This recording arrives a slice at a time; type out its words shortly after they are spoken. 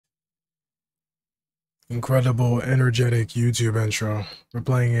Incredible, energetic YouTube intro. We're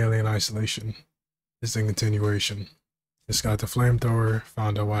playing Alien Isolation. It's a continuation. Just got the flamethrower,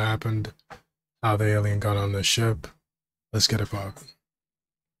 found out what happened, how the alien got on the ship. Let's get it poppin'.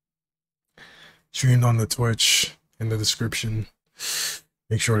 Streamed on the Twitch in the description.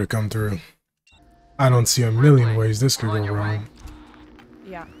 Make sure to come through. I don't see a million ways this could go wrong.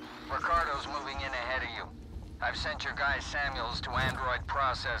 Yeah. Ricardo's moving in ahead of you. I've sent your guy Samuels to android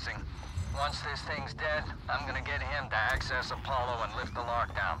processing. Once this thing's dead, I'm gonna get him to access Apollo and lift the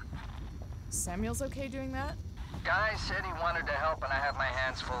lockdown. Samuel's okay doing that? Guy said he wanted to help and I have my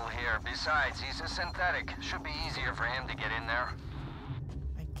hands full here. Besides, he's a synthetic. Should be easier for him to get in there.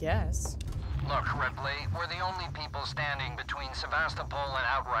 I guess. Look, Ripley, we're the only people standing between Sevastopol and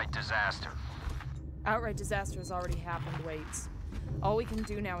outright disaster. Outright disaster has already happened, Waits. All we can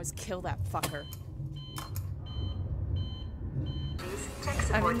do now is kill that fucker.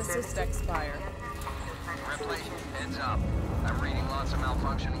 I'm in the cyst expire. Ripley, heads up. I'm reading lots of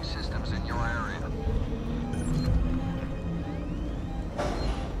malfunctioning systems in your area.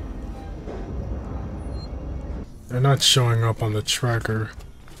 They're not showing up on the tracker.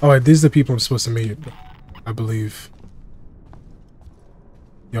 Oh, wait, these are the people I'm supposed to meet, I believe.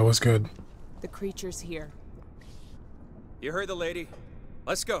 Yo, what's good? The creature's here. You heard the lady.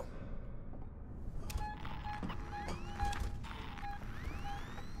 Let's go.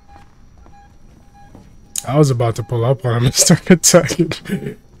 I was about to pull up on him and start attacking.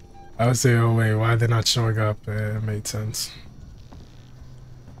 I would say, oh wait, why are they not showing up? It made sense.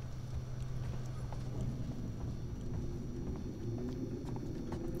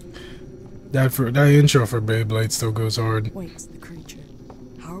 That intro for Beyblade still goes hard. Wait, the creature.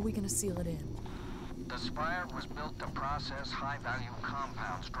 How are we gonna seal it in? The Spire was built to process high-value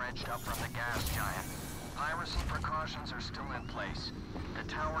compounds dredged up from the gas giant. Piracy precautions are still in place. The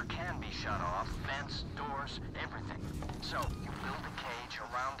tower can be shut off, vents, doors, everything. So, you build a cage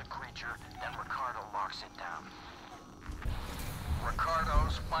around the creature, then Ricardo locks it down.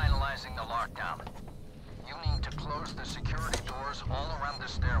 Ricardo's finalizing the lockdown. You need to close the security doors all around the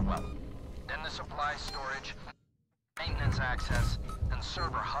stairwell. Then the supply storage, maintenance access, and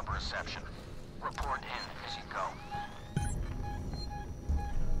server hub reception. Report in as you go.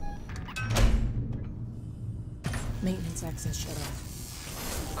 Maintenance access shut off.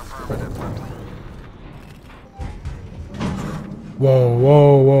 Affirmative, Ripley. Whoa,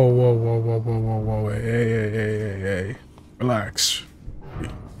 whoa, whoa, whoa, whoa, whoa, whoa, whoa, whoa, hey. Relax.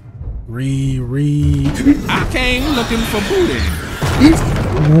 I came looking for booty.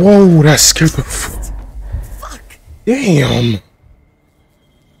 Whoa, that scared the fuck. Damn.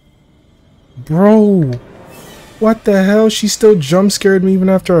 Bro. What the hell? She still jump scared me even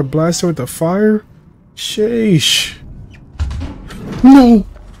after I blasted her with the fire? Sheesh. No.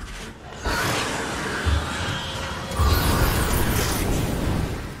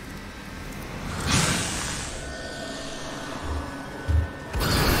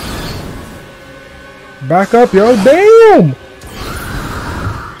 Back up, yo. Damn.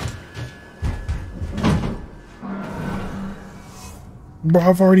 Bro,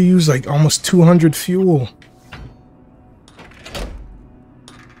 I've already used like almost 200 fuel.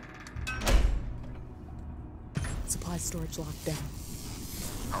 Supply storage locked down.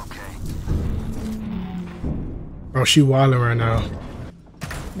 Okay. Oh, she wilding right now.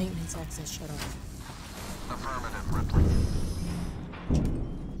 Maintenance access shut off. Affirmative, Ripley.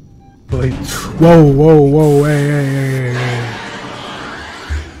 Wait. Whoa, whoa, whoa, hey.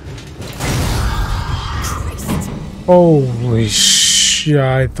 Holy shit,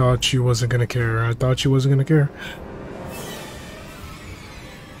 I thought she wasn't gonna care.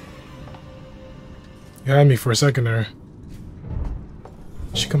 You had me for a second there.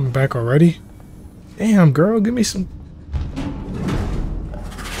 She coming back already? Damn, girl, give me some...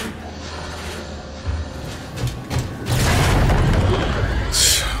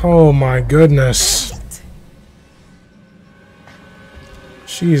 Oh my goodness.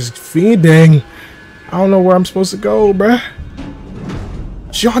 She's feeding. I don't know where I'm supposed to go, bruh.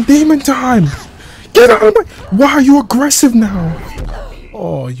 She on demon time. Get out of my... Why are you aggressive now?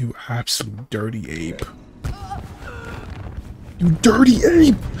 Oh, you absolute dirty ape. You dirty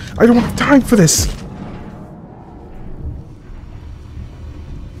ape. I don't have time for this.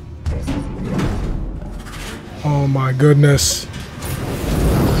 Oh my goodness.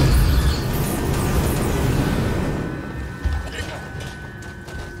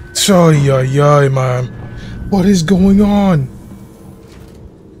 Ay, man. What is going on?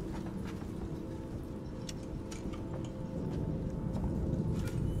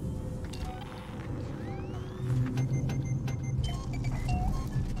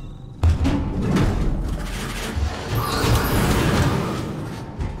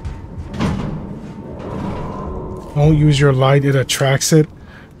 Don't use your light, it attracts it.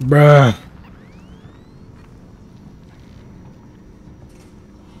 Bruh.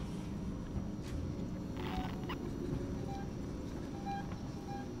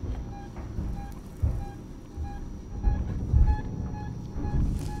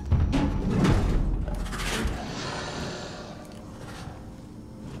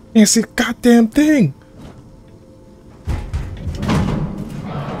 Can't see a goddamn thing.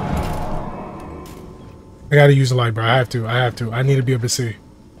 I gotta use the light, bro. I have to. I need to be able to see.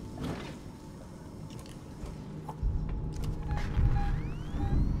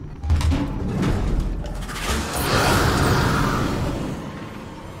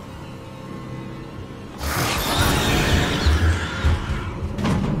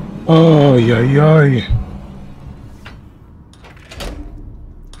 Oh, yeah.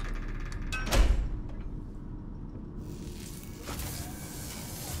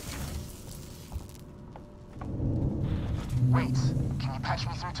 Wait, can you patch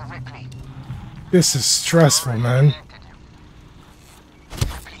me through to Ripley? This is stressful, man.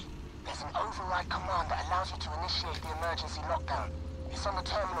 Ripley, there's an override command that allows you to initiate the emergency lockdown. It's on the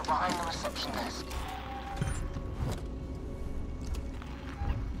terminal behind the reception desk.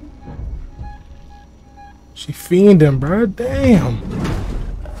 She fiending, bro. Damn.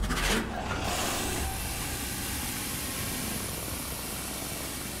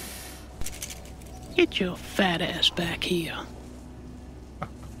 Get your fat ass back here.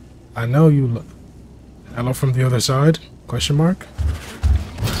 I know you look. Hello from the other side? Question mark.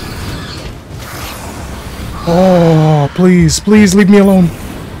 Oh, please leave me alone.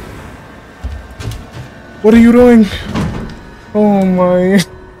 What are you doing? Oh my.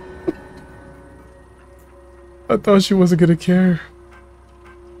 I thought she wasn't gonna care.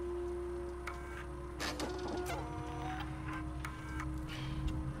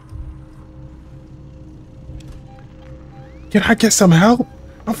 Can I get some help?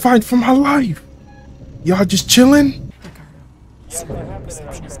 I'm fighting for my life. Y'all just chilling? Yes, I have been in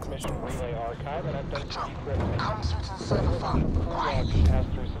our transmission relay archive, and I've done some decrypting. Come through to the server farm. Logs passed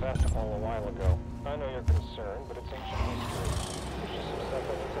through Sevastopol a while ago. I know you're concerned, but it's ancient history. There's just some stuff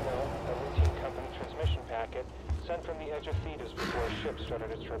I need to know. A routine company transmission packet sent from the edge of Thetis before a ship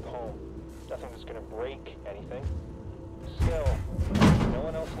started its trip home. Nothing that's gonna break anything. Still, no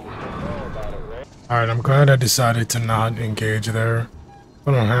one else needs to know about it, right? Alright, I'm glad I decided to not engage there.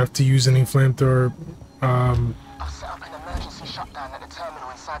 I don't have to use any flamethrower. I've set up an emergency shutdown at the terminal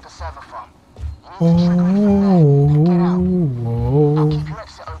inside the server farm. You need to trigger it from there and get out. I'll keep your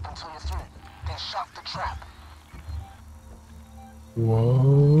exit open till you're through. Then shut the trap.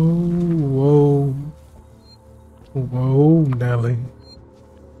 Whoa, Nelly.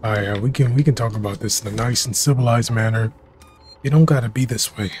 Alright, yeah, we can talk about this in a nice and civilized manner. You don't gotta be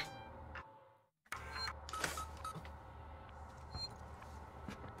this way.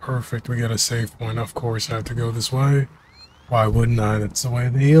 Perfect, we got a save point. Of course I have to go this way. Why wouldn't I? That's the way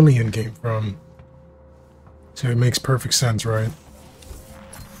the alien came from. So it makes perfect sense, right?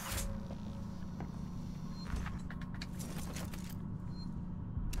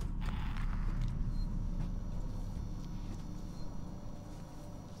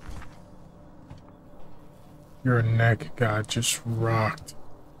 Your neck got just rocked.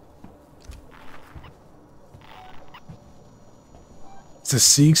 Is the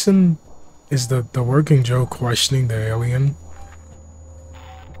Seegson? Is the working Joe questioning the alien?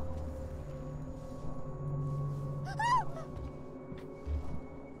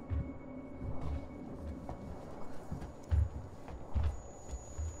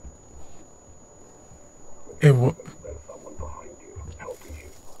 It was. Someone behind you, helping you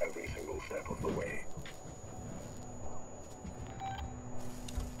every single step of the way.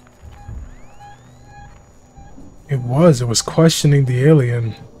 It was questioning the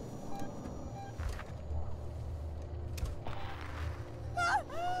alien.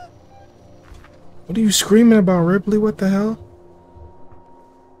 What are you screaming about, Ripley? What the hell?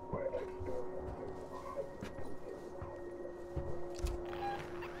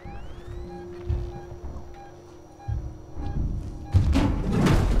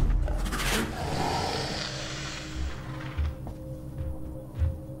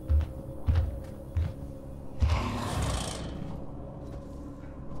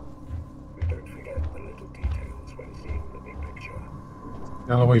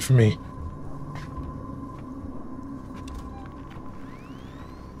 Now away from me.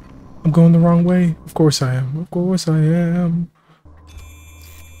 I'm going the wrong way. Of course I am. Of course I am.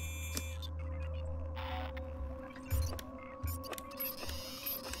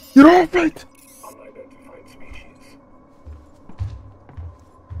 Get off it! Unidentified species.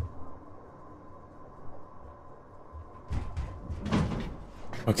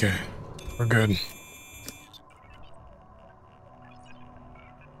 Okay, we're good.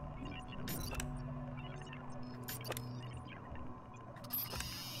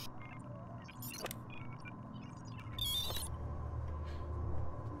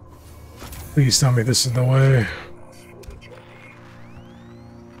 Please tell me this is the way.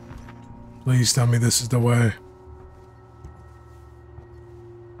 Please tell me this is the way.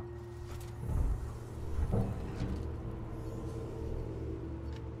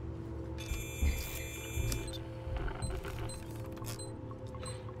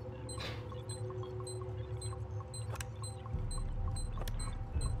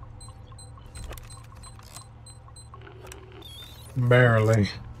 Barely.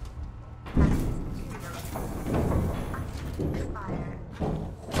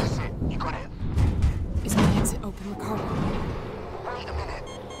 That's it. You got it. Is my exit open, Ricardo? Wait a minute.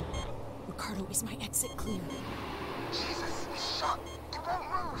 Ricardo, is my exit clear? Jesus, it's shut. You won't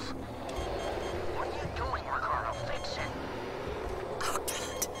move. What are you doing, Ricardo? Fix it. Oh,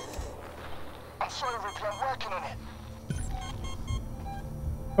 God. I'm sorry, Ripley. I'm working on it.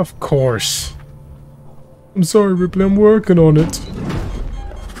 Of course. I'm sorry, Ripley. I'm working on it.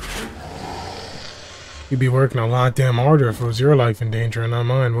 You'd be working a lot damn harder if it was your life in danger and not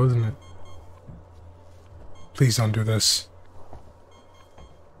mine, wasn't it? Please don't do this.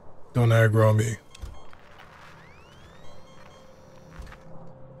 Don't aggro me.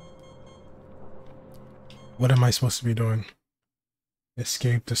 What am I supposed to be doing?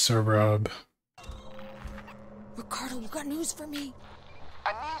 Escape the server hub. Ricardo, you got news for me?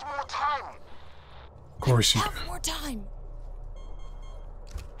 I need more time. Of course you do. Have more time.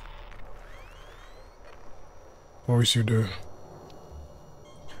 Of course you do.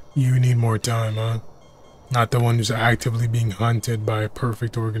 You need more time, huh? Not the one who's actively being hunted by a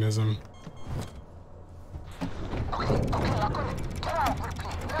perfect organism. Okay, I got it. Get out,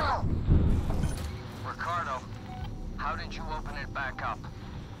 Ripley, now. Ricardo, how did you open it back up?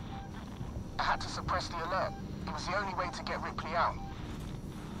 I had to suppress the alert. It was the only way to get Ripley out.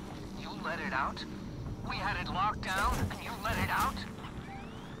 You let it out? We had it locked down, and you let it out?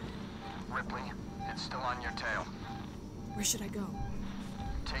 Ripley, it's still on your tail. Where should I go?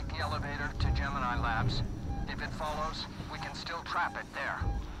 Take the elevator to Gemini Labs. If it follows, we can still trap it there.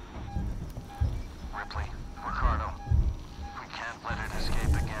 Ripley, Ricardo, we can't let it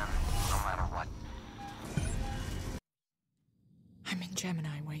escape again, no matter what. I'm in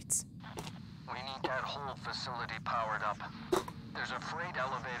Gemini, Waits. We need that whole facility powered up. There's a freight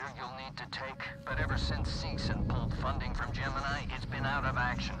elevator you'll need to take, but ever since Seegson pulled funding from Gemini, it's been out of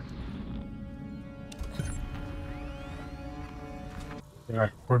action. Yeah,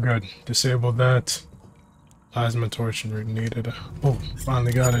 we're good. Disabled that. Plasma torch needed. Oh,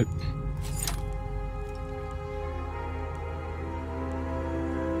 finally got it.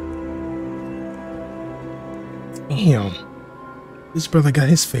 Damn. This brother got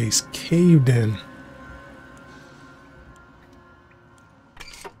his face caved in.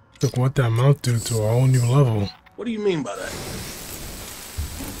 Took what that mouth do to a whole new level. What do you mean by that?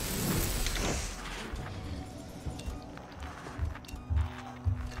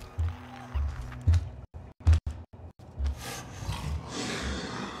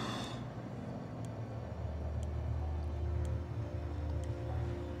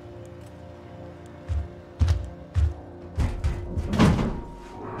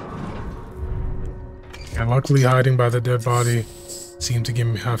 And luckily hiding by the dead body seemed to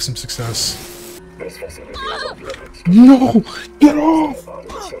have some success. This facility is off limits. No! Get off! On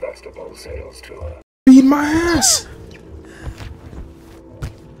the Sevastopol sales tour. Beat my ass!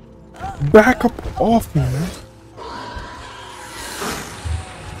 Back up off me, man.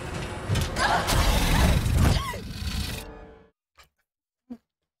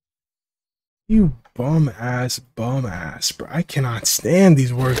 You bum ass, bro. I cannot stand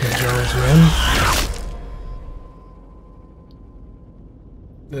these working Joes, man.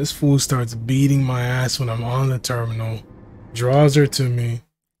 This fool starts beating my ass when I'm on the terminal, draws her to me,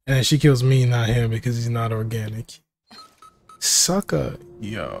 and then she kills me, not him, because he's not organic. Sucker,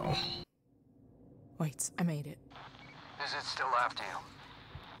 yo. Waits, I made it. Is it still after you?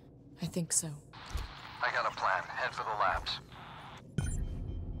 I think so. I got a plan. Head for the labs.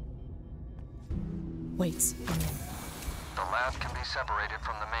 Waits, I'm in. The lab can be separated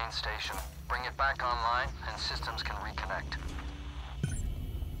from the main station. Bring it back online, and systems can reconnect.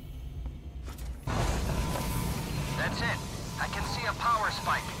 That's it. I can see a power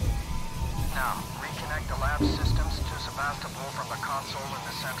spike. Now, reconnect the lab systems to Sevastopol from the console in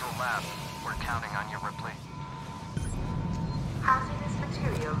the central lab. We're counting on you, Ripley. Hazardous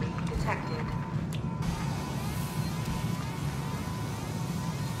material leak detected.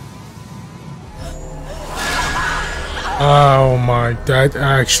 Oh my, that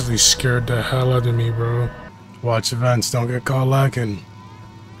actually scared the hell out of me, bro. Watch events, don't get caught lacking.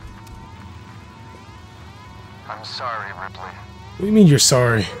 I'm sorry, Ripley. What do you mean you're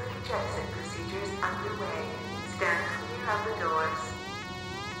sorry? Ejection procedures underway. Stand clear of the doors.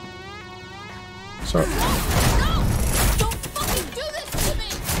 Sorry. No! Don't fucking do this to me!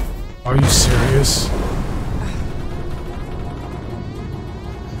 Are you serious?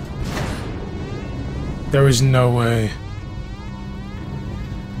 There is no way.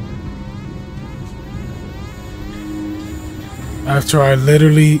 After I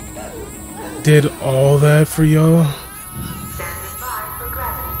literally did all that for y'all, Standing by for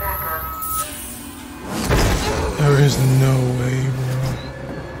gravity backup. there is no way, bro.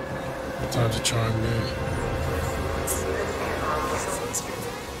 Time to charm me.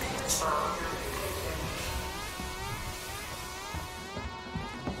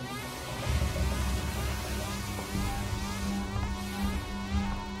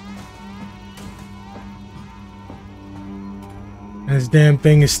 And this damn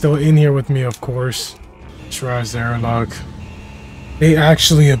thing is still in here with me, of course. Tries the airlock. They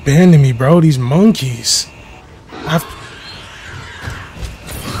actually abandoned me, bro. These monkeys.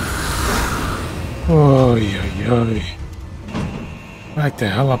 Oh, yeah. Back the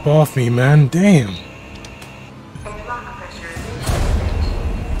hell up off me, man. Damn. Lock pressure.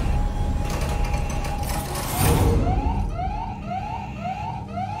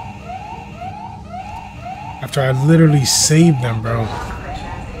 After I literally saved them, bro.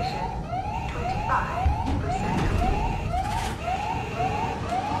 Pressurization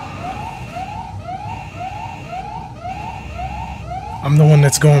 25%. I'm the one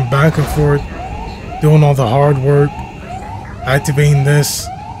that's going back and forth, doing all the hard work, activating this,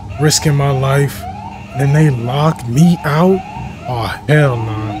 risking my life. Then they locked me out? Oh, hell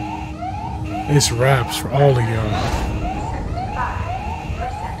no. It's wraps for all of y'all.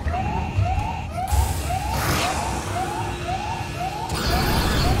 75% complete.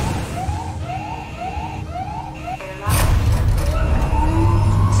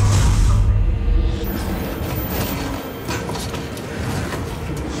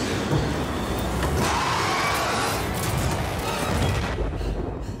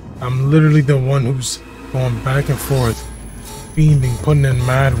 I'm literally the one who's going back and forth, fiending, putting in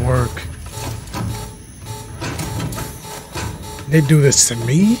mad work. They do this to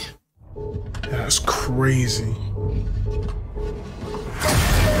me? That's crazy.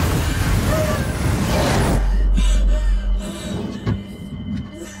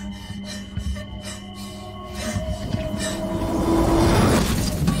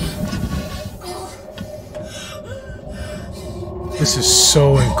 This is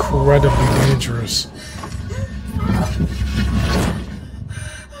so incredibly dangerous.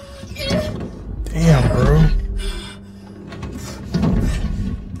 Damn, bro.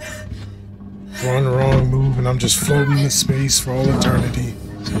 One wrong move and I'm just floating in space for all eternity.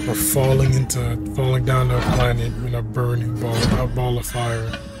 Or falling down to a planet in a burning ball of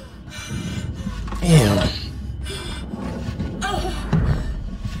fire. Damn.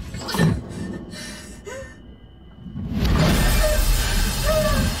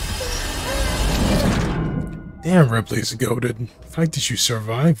 Damn, Ripley's goated. The fact that you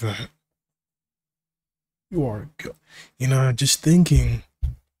survived that. You are good. You know, just thinking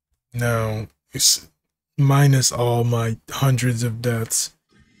now, it's minus all my hundreds of deaths.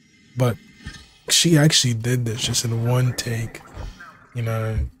 But she actually did this just in one take. You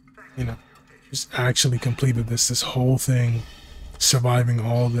know, just actually completed this whole thing, surviving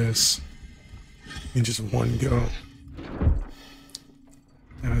all this in just one go.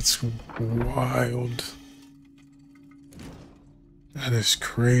 That's wild. That is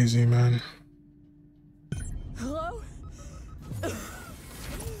crazy, man. Hello?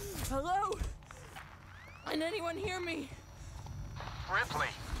 Hello? Can anyone hear me? Ripley,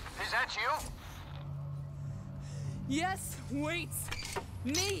 is that you? Yes, wait.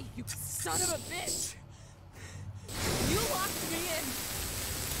 Me, you son of a bitch. You locked me in.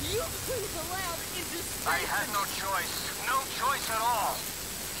 You allowed indiscretion. I had no choice. No choice at all.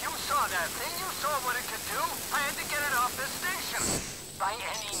 You saw that thing. You saw what it could do. I had to get it off this station. By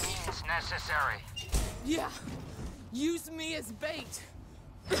any means necessary. Yeah. Use me as bait.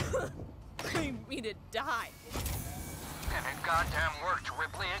 Bring me to die. And it goddamn worked,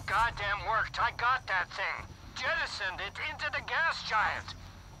 Ripley. It goddamn worked. I got that thing. Jettisoned it into the gas giant.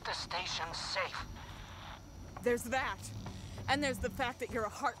 The station's safe. There's that. And there's the fact that you're a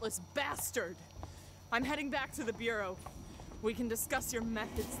heartless bastard. I'm heading back to the Bureau. We can discuss your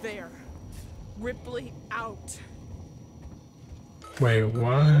methods there. Ripley out. Wait, No idea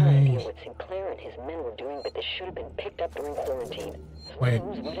why? what Sinclair and his men were doing, but this should have been picked up during quarantine. Who Wait.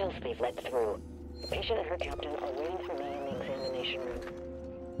 knows what else they've let through? The patient and her captain are waiting for me in the examination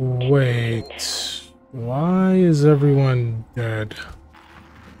room. Wait. Why is everyone dead?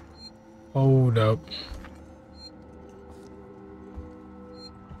 Hold up.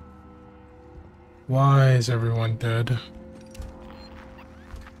 Why is everyone dead?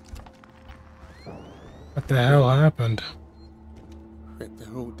 What the hell happened?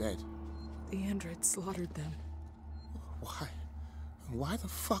 They're all dead. The androids slaughtered them. Why? Why the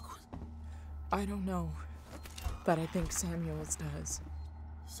fuck? I don't know, but I think Samuels does.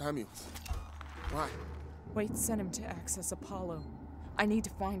 Samuels? Why? Wait sent him to access Apollo. I need to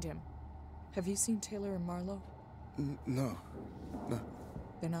find him. Have you seen Taylor and Marlowe? No. No.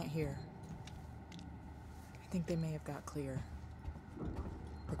 They're not here. I think they may have got clear.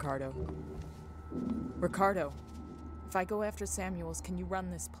 Ricardo. Ricardo, if I go after Samuels, can you run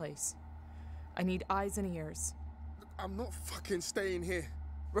this place? I need eyes and ears. I'm not fucking staying here.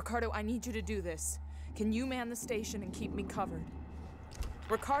 Ricardo, I need you to do this. Can you man the station and keep me covered?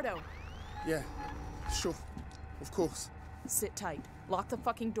 Ricardo! Yeah, sure. Of course. Sit tight. Lock the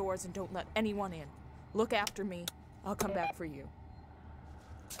fucking doors and don't let anyone in. Look after me. I'll come back for you.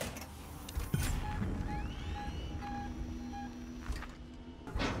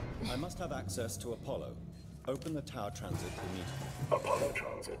 I must have access to Apollo. Open the tower transit immediately. Apollo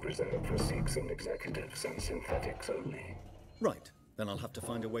transit reserved for Sikhs and executives and synthetics only. Right. Then I'll have to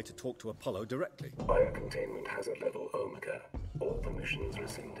find a way to talk to Apollo directly. Biocontainment hazard level Omega. All permissions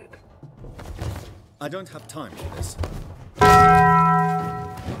rescinded. I don't have time for this.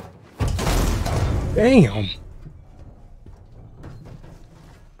 Damn.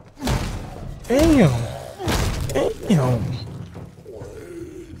 Damn. Damn.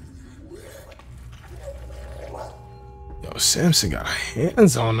 Yo, Samson got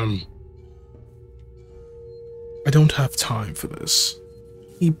hands on him. I don't have time for this.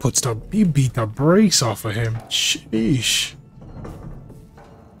 He beat the brakes off of him. Sheesh.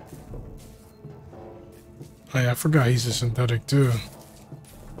 Oh yeah, I forgot he's a synthetic too.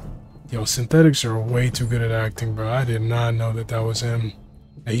 Yo, synthetics are way too good at acting, bro. I did not know that that was him.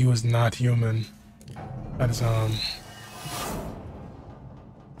 That he was not human. That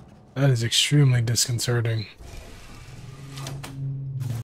is extremely disconcerting.